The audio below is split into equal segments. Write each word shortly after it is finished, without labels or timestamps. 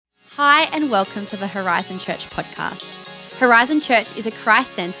Hi and welcome to the Horizon Church podcast. Horizon Church is a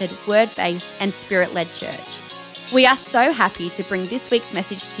Christ-centered, word-based and spirit-led church. We are so happy to bring this week's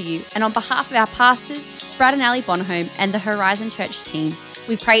message to you, and on behalf of our pastors, Brad and Ali Bonhomme, and the Horizon Church team,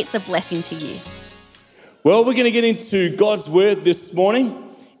 we pray it's a blessing to you. Well, we're going to get into God's Word this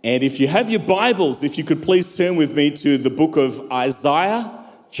morning, and if you have your Bibles, if you could please turn with me to the book of Isaiah,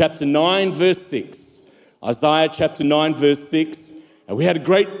 chapter 9, verse 6. Isaiah chapter 9, verse 6. And we had a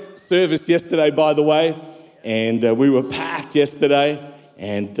great service yesterday, by the way, and we were packed yesterday,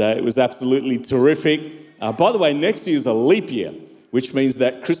 and it was absolutely terrific. By the way, next year is a leap year, which means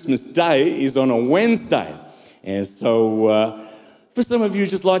that Christmas Day is on a Wednesday. And so for some of you who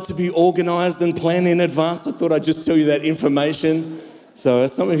just like to be organised and plan in advance, I thought I'd just tell you that information. So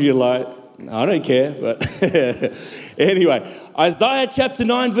some of you are like, I don't care, but anyway, Isaiah chapter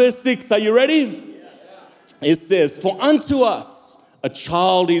 9, verse 6, are you ready? It says, "For unto us a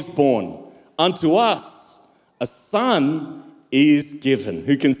child is born, unto us a son is given."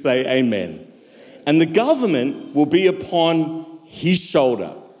 Who can say amen? "And the government will be upon his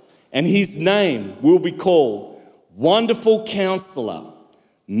shoulder, and his name will be called Wonderful Counselor,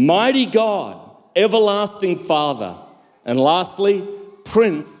 Mighty God, Everlasting Father, and lastly,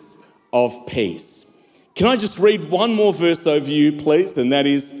 Prince of Peace." Can I just read one more verse over you, please? And that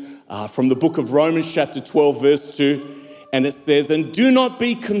is from the book of Romans chapter 12, verse 2. And it says, "And do not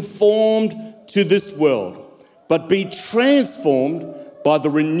be conformed to this world, but be transformed by the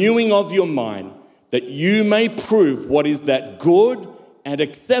renewing of your mind, that you may prove what is that good and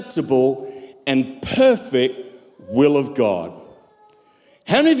acceptable and perfect will of God."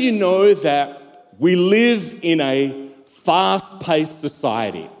 How many of you know that we live in a fast-paced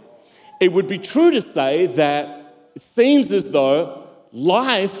society? It would be true to say that it seems as though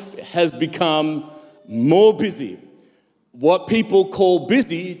life has become more busy. What people call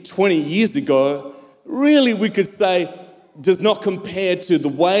busy 20 years ago, really we could say does not compare to the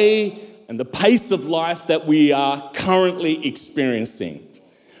way and the pace of life that we are currently experiencing.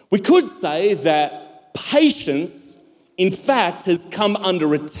 We could say that patience, in fact, has come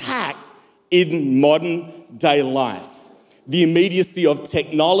under attack in modern day life. The immediacy of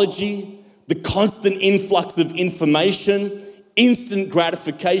technology, the constant influx of information, instant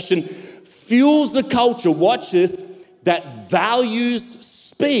gratification fuels the culture, watch this, that values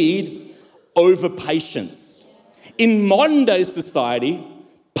speed over patience. In modern day society,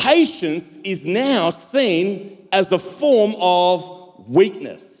 patience is now seen as a form of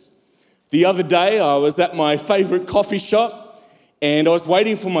weakness. The other day, I was at my favorite coffee shop and I was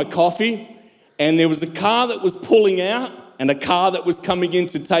waiting for my coffee, and there was a car that was pulling out and a car that was coming in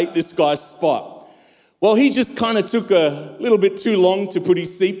to take this guy's spot. Well, he just kind of took a little bit too long to put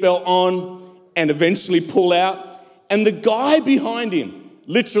his seatbelt on and eventually pull out. And the guy behind him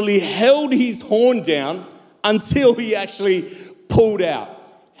literally held his horn down until he actually pulled out.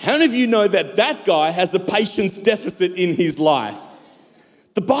 How many of you know that that guy has a patience deficit in his life?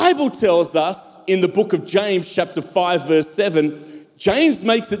 The Bible tells us in the book of James, chapter 5, verse 7, James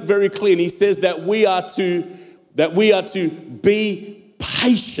makes it very clear, and he says that we are to be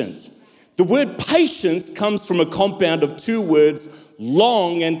patient. The word patience comes from a compound of two words,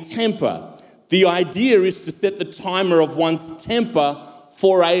 long and temper. The idea is to set the timer of one's temper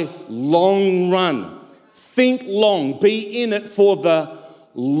for a long run. Think long, be in it for the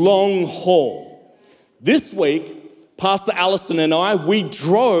long haul. This week, Pastor Allison and I, we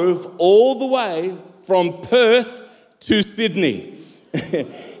drove all the way from Perth to Sydney.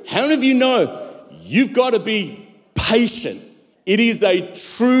 How many of you know you've got to be patient? It is a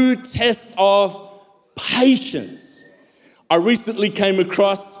true test of patience. I recently came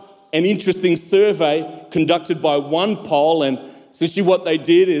across an interesting survey conducted by OnePoll, and essentially what they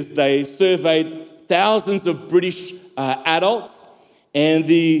did is they surveyed thousands of British adults, and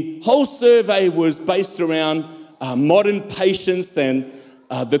the whole survey was based around modern patience and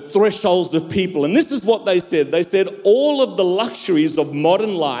the thresholds of people. And this is what they said. They said all of the luxuries of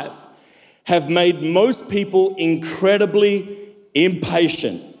modern life have made most people incredibly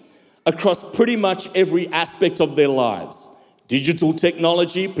impatient across pretty much every aspect of their lives. Digital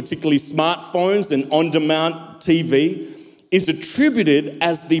technology, particularly smartphones and on-demand TV, is attributed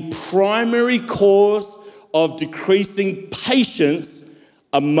as the primary cause of decreasing patience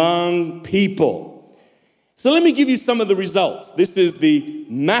among people. So let me give you some of the results. This is the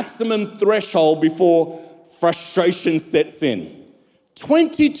maximum threshold before frustration sets in.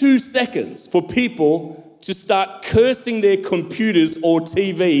 22 seconds for people to start cursing their computers or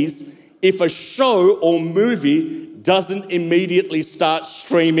TVs if a show or movie doesn't immediately start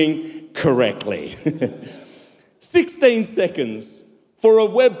streaming correctly. 16 seconds for a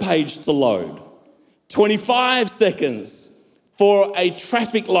web page to load, 25 seconds for a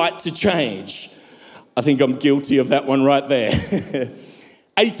traffic light to change. I think I'm guilty of that one right there.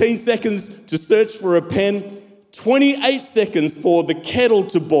 18 seconds to search for a pen, 28 seconds for the kettle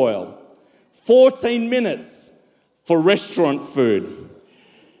to boil, 14 minutes for restaurant food.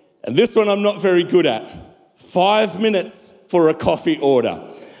 And this one I'm not very good at. 5 minutes for a coffee order.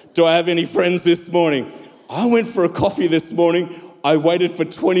 Do I have any friends this morning? I went for a coffee this morning. I waited for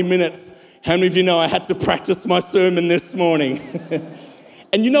 20 minutes. How many of you know I had to practice my sermon this morning?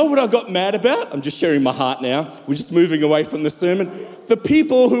 And you know what I got mad about? I'm just sharing my heart now. We're just moving away from the sermon. The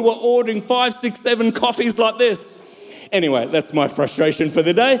people who were ordering 5, 6, 7 coffees like this. Anyway, that's my frustration for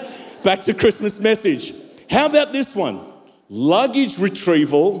the day. Back to Christmas message. How about this one? Luggage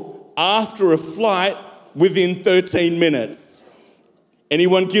retrieval after a flight within 13 minutes.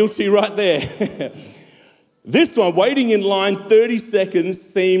 Anyone guilty right there? This one, waiting in line 30 seconds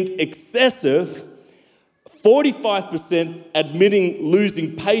seemed excessive. 45% admitting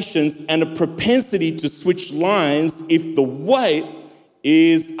losing patience and a propensity to switch lines if the wait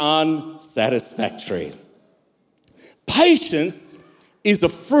is unsatisfactory. Patience is a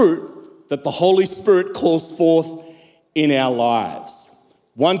fruit that the Holy Spirit calls forth in our lives.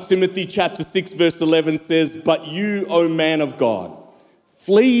 1 Timothy chapter 6 verse 11 says, "But you, O man of God,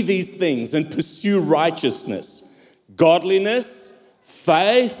 flee these things and pursue righteousness, godliness,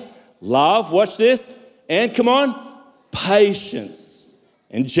 faith, love," watch this, and come on, patience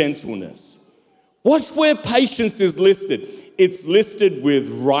and gentleness. Watch where patience is listed. It's listed with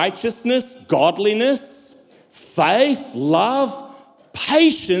righteousness, godliness, faith, love.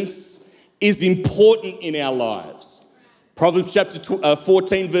 Patience is important in our lives. Proverbs chapter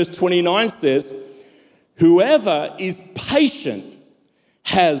 14 verse 29 says, "Whoever is patient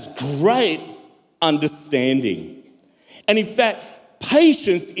has great understanding." And in fact,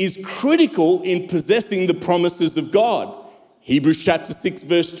 patience is critical in possessing the promises of God. Hebrews chapter 6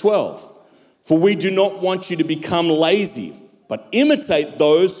 verse 12. "For we do not want you to become lazy, but imitate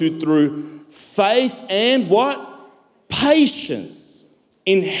those who through faith and" what? "Patience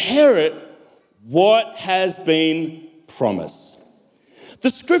inherit what has been promised." The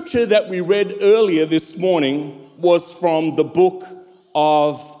scripture that we read earlier this morning was from the book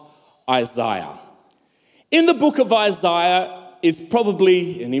of Isaiah. In the book of Isaiah, it's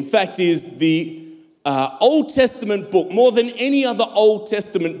probably, and in fact is the Old Testament book, more than any other Old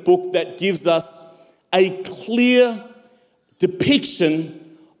Testament book, that gives us a clear depiction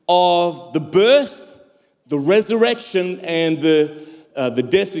of the birth, the resurrection, and the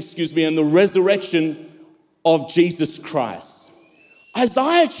death, and the resurrection of Jesus Christ.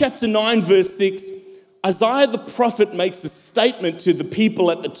 Isaiah chapter 9 verse 6, Isaiah the prophet makes a statement to the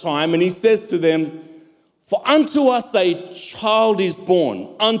people at the time, and he says to them, "For unto us a child is born,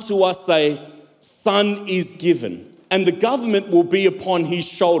 unto us a son is given, and the government will be upon his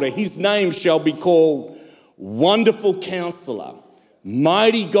shoulder. His name shall be called Wonderful Counselor,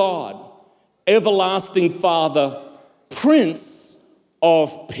 Mighty God, Everlasting Father, Prince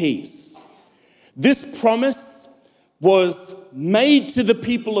of Peace." This promise was made to the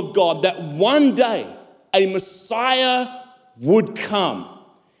people of God that one day a Messiah would come.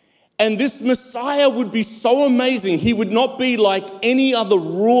 And this Messiah would be so amazing. He would not be like any other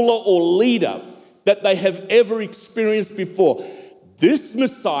ruler or leader that they have ever experienced before. This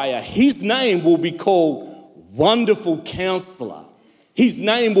Messiah, his name will be called Wonderful Counselor. His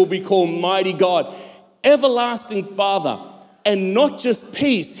name will be called Mighty God, Everlasting Father, and not just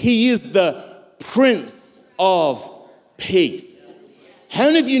peace. He is the Prince of Peace. How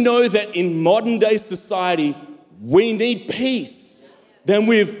many of you know that in modern day society, we need peace than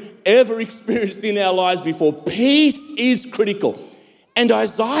we've ever experienced in our lives before? Peace is critical. And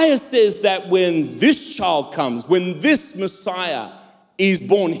Isaiah says that when this child comes, when this Messiah is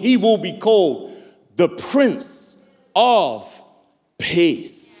born, he will be called the Prince of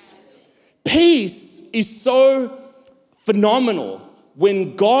Peace. Peace is so phenomenal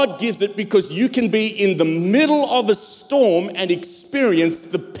when God gives it, because you can be in the middle of a storm and experience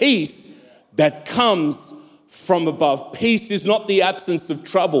the peace that comes from above. Peace is not the absence of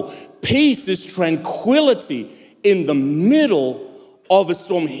trouble. Peace is tranquility in the middle of a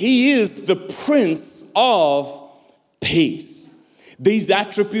storm. He is the Prince of Peace. These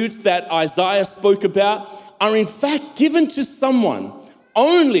attributes that Isaiah spoke about are in fact given to someone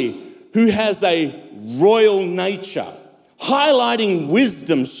only who has a royal nature, highlighting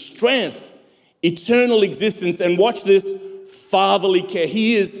wisdom, strength, eternal existence, and watch this, fatherly care.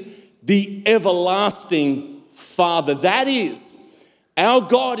 He is the everlasting Father. That is, our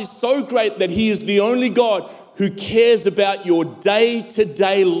God is so great that he is the only God who cares about your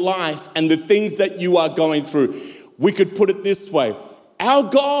day-to-day life and the things that you are going through. We could put it this way. Our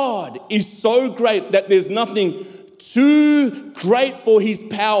God is so great that there's nothing too great for his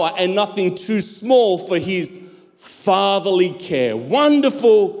power and nothing too small for his fatherly care.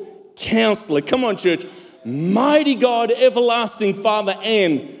 Wonderful counselor. Come on, church. Mighty God, everlasting Father,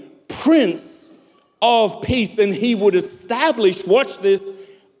 and Prince of Peace. And he would establish, watch this,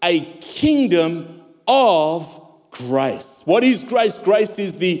 a kingdom of grace. What is grace? Grace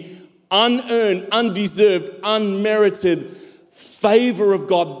is the unearned, undeserved, unmerited favor of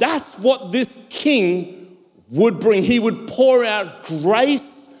God. That's what this king would bring. He would pour out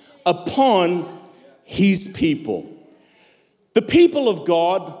grace upon his people. The people of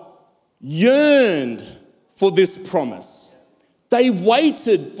God yearned for this promise. They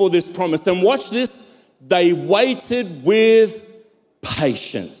waited for this promise. And watch this, they waited with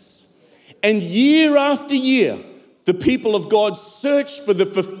patience. And year after year, the people of God searched for the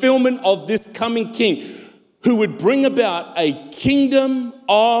fulfillment of this coming king who would bring about a kingdom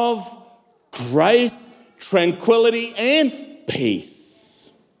of grace, tranquility, and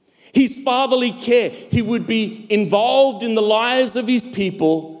peace. His fatherly care, he would be involved in the lives of his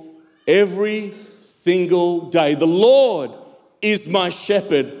people every single day. The Lord is my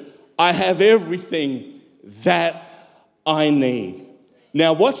shepherd. I have everything that I need.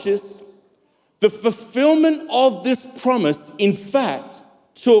 Now watch this. The fulfillment of this promise, in fact,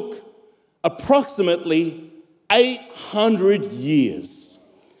 took approximately 800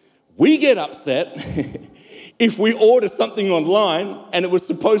 years. We get upset if we order something online and it was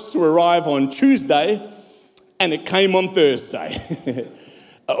supposed to arrive on Tuesday and it came on Thursday.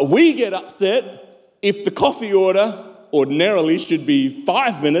 We get upset if the coffee order ordinarily should be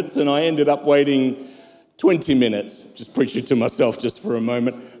 5 minutes and I ended up waiting 20 minutes. Just preaching to myself just for a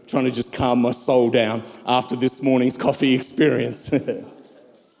moment. I'm trying to just calm my soul down after this morning's coffee experience.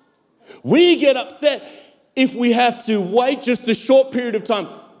 We get upset if we have to wait just a short period of time.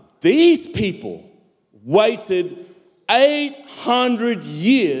 These people waited 800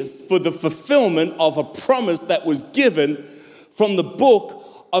 years for the fulfillment of a promise that was given from the book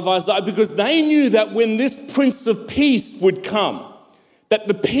of Isaiah, because they knew that when this Prince of Peace would come, that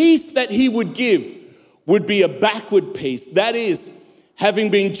the peace that he would give would be a backward peace. That is, having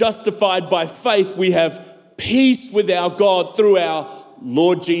been justified by faith, we have peace with our God through our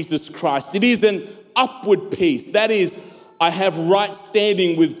Lord Jesus Christ. It is an upward peace. That is, I have right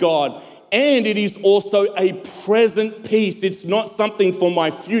standing with God. And it is also a present peace. It's not something for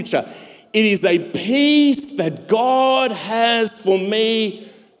my future. It is a peace that God has for me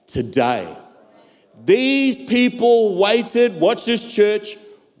today. These people waited, watch this, church,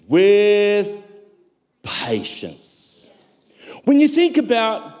 with patience. When you think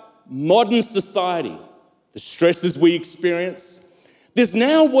about modern society, the stresses we experience, there's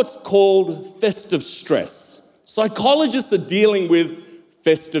now what's called festive stress. Psychologists are dealing with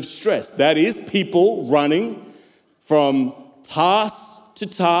festive stress. That is, people running from task to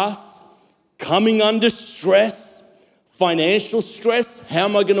task, coming under stress, financial stress. How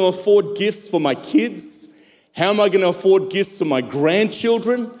am I going to afford gifts for my kids? How am I going to afford gifts for my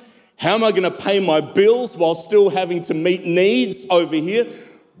grandchildren? How am I going to pay my bills while still having to meet needs over here?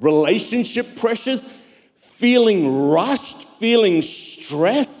 Relationship pressures, feeling rushed, feeling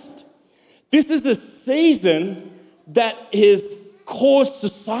stressed. This is a season that has caused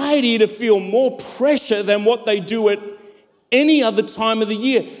society to feel more pressure than what they do at any other time of the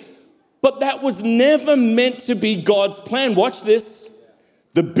year. But that was never meant to be God's plan. Watch this.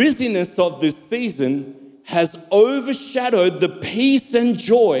 The busyness of this season has overshadowed the peace and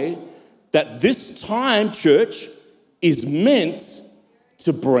joy that this time, church, is meant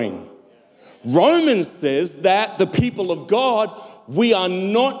to bring. Romans says that the people of God, we are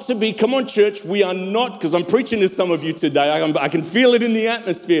not to be, come on church, we are not, because I'm preaching to some of you today, I can feel it in the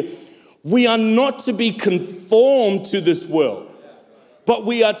atmosphere. We are not to be conformed to this world, but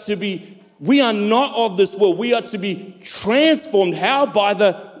we are not of this world. We are to be transformed. How? By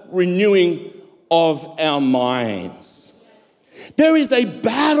the renewing of our minds. There is a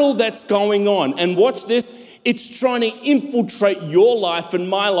battle that's going on, and watch this, it's trying to infiltrate your life and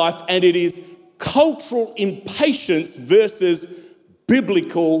my life, and it is cultural impatience versus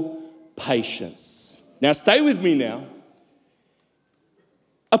biblical patience. Now stay with me now.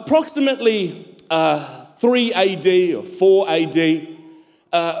 Approximately 3 AD or 4 AD,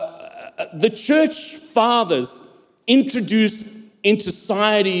 the church fathers introduced into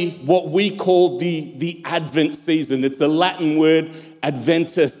society what we call the Advent season. It's a Latin word,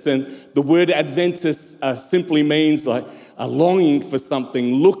 Adventists, and the word Adventist simply means like a longing for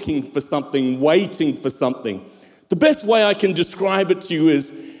something, looking for something, waiting for something. The best way I can describe it to you is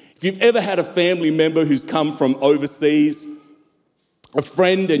if you've ever had a family member who's come from overseas, a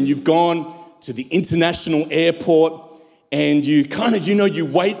friend, and you've gone to the international airport and you you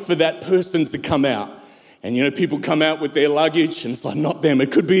wait for that person to come out. And, people come out with their luggage and it's like, not them.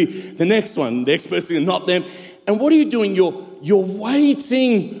 It could be the next one, the next person, not them. And what are you doing? You're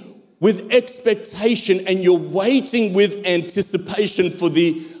waiting with expectation and you're waiting with anticipation for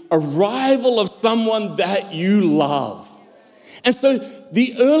the arrival of someone that you love. And so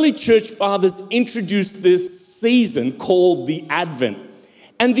the early church fathers introduced this season called the Advent.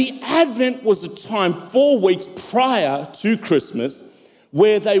 And the Advent was a time 4 weeks prior to Christmas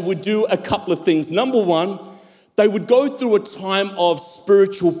where they would do a couple of things. Number one, they would go through a time of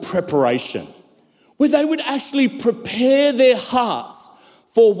spiritual preparation, where they would actually prepare their hearts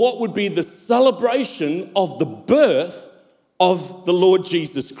for what would be the celebration of the birth of the Lord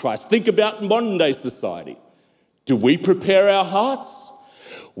Jesus Christ. Think about modern day society. Do we prepare our hearts?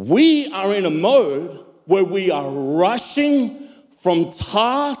 We are in a mode where we are rushing from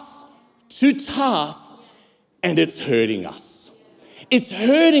task to task, and it's hurting us. It's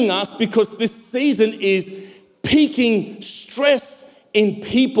hurting us because this season is piquing stress in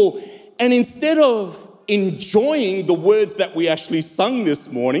people. And instead of enjoying the words that we actually sung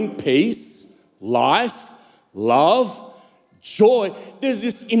this morning, peace, life, love, joy, there's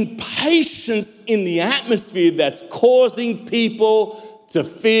this impatience in the atmosphere that's causing people to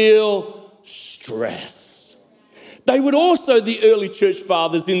feel stress. They would also, the early church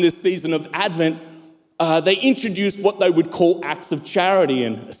fathers in this season of Advent, they introduced what they would call acts of charity,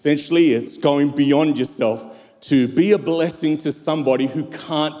 and essentially it's going beyond yourself to be a blessing to somebody who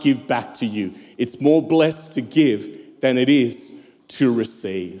can't give back to you. It's more blessed to give than it is to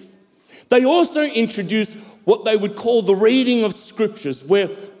receive. They also introduced what they would call the reading of scriptures, where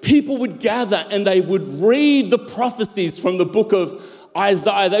people would gather and they would read the prophecies from the book of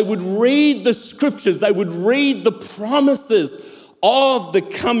Isaiah. They would read the scriptures. They would read the promises of the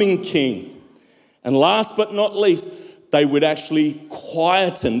coming king. And last but not least, they would actually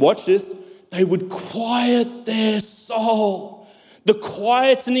quieten, watch this, they would quiet their soul. The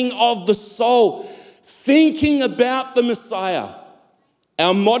quietening of the soul, thinking about the Messiah.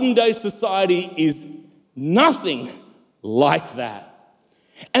 Our modern day society is nothing like that.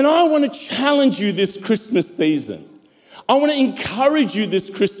 And I want to challenge you this Christmas season. I want to encourage you this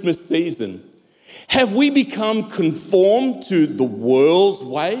Christmas season. Have we become conformed to the world's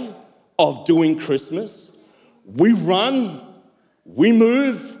way of doing Christmas? We run, we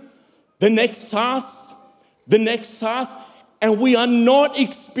move, the next task, and we are not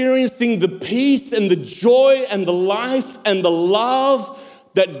experiencing the peace and the joy and the life and the love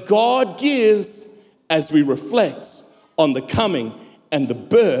that God gives as we reflect on the coming and the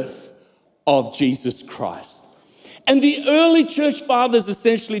birth of Jesus Christ. And the early church fathers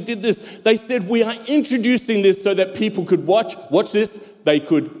essentially did this. They said, we are introducing this so that people could watch this, they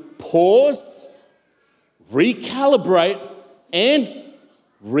could pause, recalibrate, and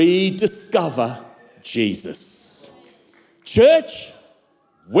rediscover Jesus. Church,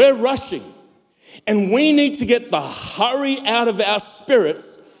 we're rushing, and we need to get the hurry out of our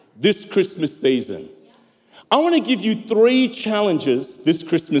spirits this Christmas season. I want to give you 3 challenges this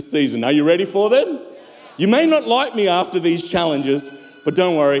Christmas season. Are you ready for them? You may not like me after these challenges, but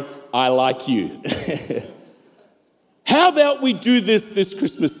don't worry, I like you. How about we do this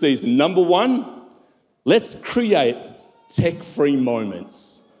Christmas season? Number 1, let's create tech-free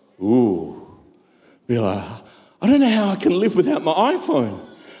moments. Ooh, be like, I don't know how I can live without my iPhone.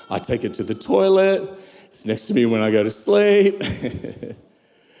 I take it to the toilet. It's next to me when I go to sleep.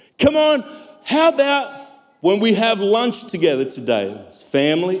 Come on, how about when we have lunch together today, as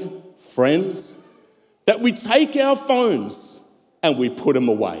family, friends, that we take our phones and we put them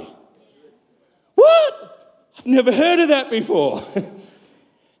away? What? I've never heard of that before.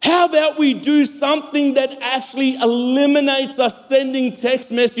 How about we do something that actually eliminates us sending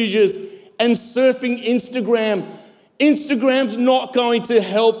text messages and surfing Instagram? Instagram's not going to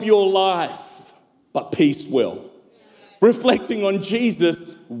help your life, but peace will. Reflecting on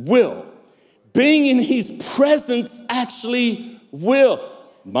Jesus will. Being in his presence actually will.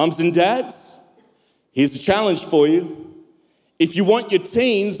 Mums and dads, here's a challenge for you. If you want your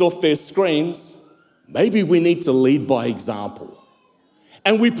teens off their screens, maybe we need to lead by example.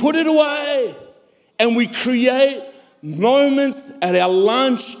 And we put it away and we create moments at our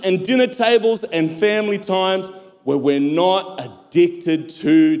lunch and dinner tables and family times where we're not addicted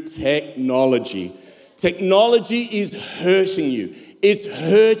to technology. Technology is hurting you. It's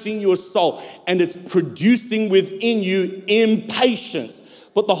hurting your soul, and it's producing within you impatience.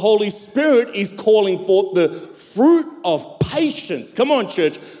 But the Holy Spirit is calling forth the fruit of patience. Come on,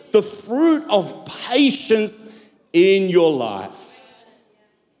 church. The fruit of patience in your life.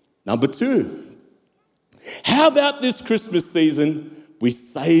 Number 2, how about this Christmas season we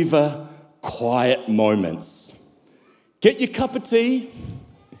savor quiet moments? Get your cup of tea,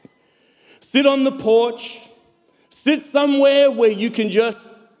 sit on the porch, sit somewhere where you can just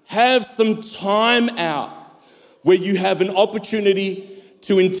have some time out, where you have an opportunity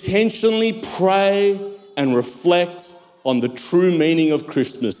to intentionally pray and reflect on the true meaning of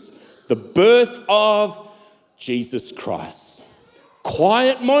Christmas, the birth of Jesus Christ.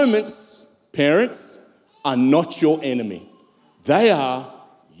 Quiet moments, parents, are not your enemy. They are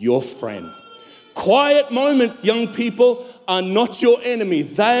your friend. Quiet moments, young people, are not your enemy.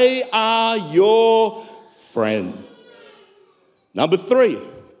 They are your friend. Number 3,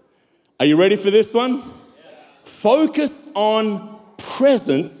 are you ready for this one? Focus on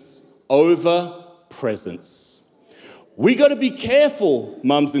presence over presence. We got to be careful,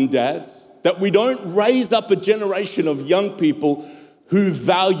 mums and dads, that we don't raise up a generation of young people who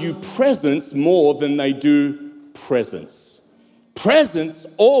value presence more than they do presence. Presence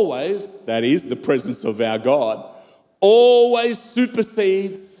always, that is the presence of our God, always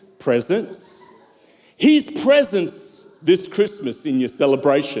supersedes presence. His presence this Christmas in your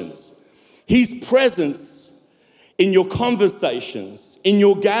celebrations, His presence in your conversations, in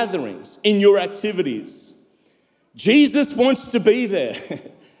your gatherings, in your activities. Jesus wants to be there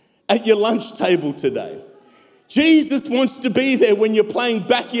at your lunch table today. Jesus wants to be there when you're playing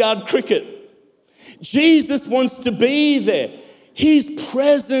backyard cricket. Jesus wants to be there. His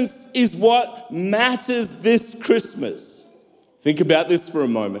presence is what matters this Christmas. Think about this for a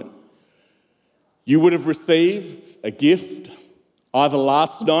moment. You would have received a gift either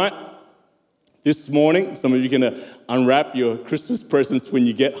last night, this morning. Some of you are going to unwrap your Christmas presents when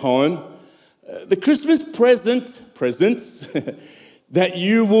you get home. The Christmas presents that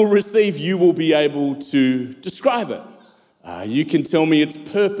you will receive, you will be able to describe it. You can tell me its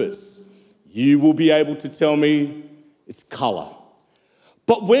purpose. You will be able to tell me its colour.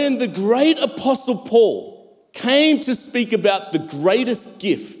 But when the great Apostle Paul came to speak about the greatest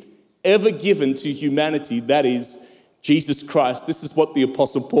gift ever given to humanity, that is Jesus Christ, this is what the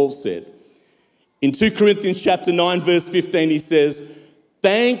Apostle Paul said. In 2 Corinthians chapter 9, verse 15, he says,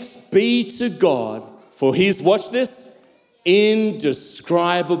 "Thanks be to God for his," watch this,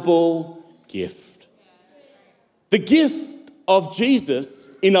 "indescribable gift." The gift of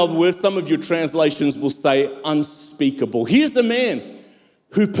Jesus, in other words, some of your translations will say unspeakable. Here's a man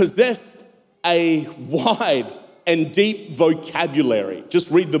who possessed a wide and deep vocabulary. Just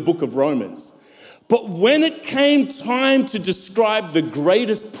read the book of Romans. But when it came time to describe the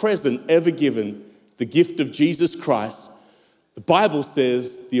greatest present ever given, the gift of Jesus Christ, the Bible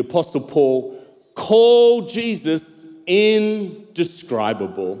says the Apostle Paul called Jesus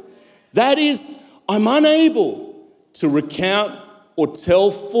indescribable. That is, I'm unable to recount or tell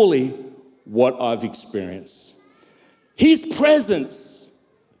fully what I've experienced. His presence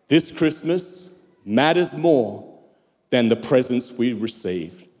this Christmas matters more than the presents we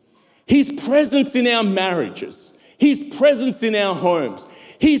received. His presence in our marriages, His presence in our homes,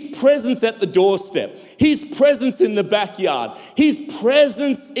 His presence at the doorstep, His presence in the backyard, His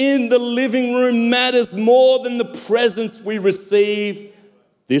presence in the living room matters more than the presents we receive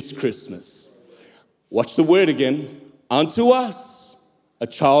this Christmas. Watch the word again. Unto us a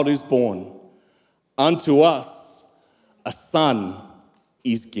child is born. Unto us a son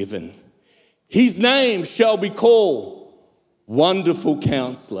is given. His name shall be called Wonderful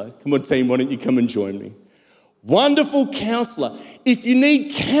Counselor. Come on, team, why don't you come and join me? Wonderful Counselor. If you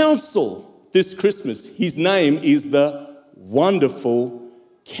need counsel this Christmas, his name is the Wonderful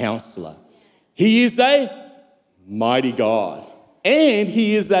Counselor. He is a mighty God, and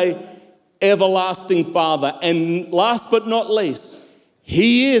he is a everlasting Father. And last but not least,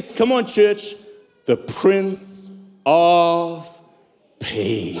 he is, come on, church, the Prince of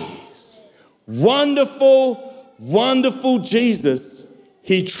Peace. Wonderful, wonderful Jesus.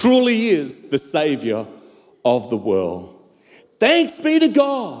 He truly is the Savior of the world. Thanks be to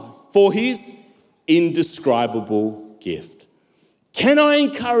God for his indescribable gift. Can I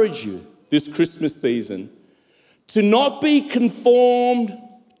encourage you this Christmas season to not be conformed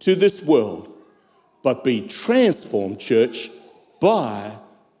to this world, but be transformed, church, by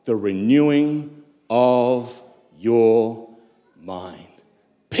the renewing of your mind.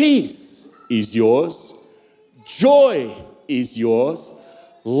 Peace is yours. Joy is yours.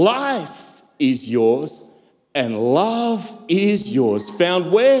 Life is yours, and love is yours.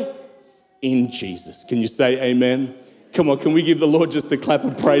 Found where? In Jesus. Can you say amen? Come on, can we give the Lord just a clap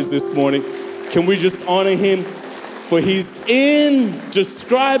of praise this morning? Can we just honor him for his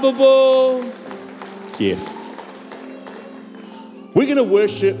indescribable gift? We're going to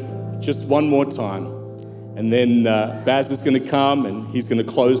worship just one more time, and then Baz is going to come and he's going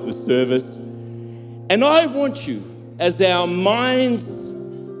to close the service. And I want you, as our minds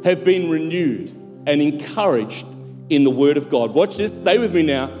have been renewed and encouraged in the Word of God. Watch this, stay with me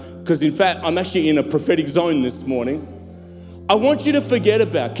now, because in fact, I'm actually in a prophetic zone this morning. I want you to forget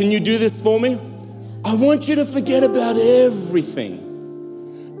about, can you do this for me? I want you to forget about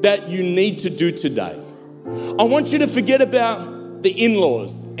everything that you need to do today. I want you to forget about the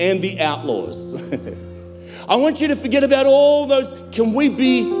in-laws and the outlaws. I want you to forget about all those. Can we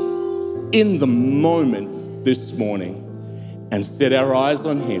be in the moment this morning and set our eyes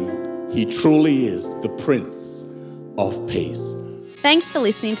on him? He truly is the Prince of Peace. Thanks for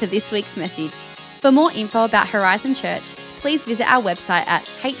listening to this week's message. For more info about Horizon Church, please visit our website at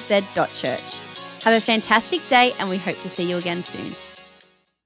hz.church. Have a fantastic day, and we hope to see you again soon.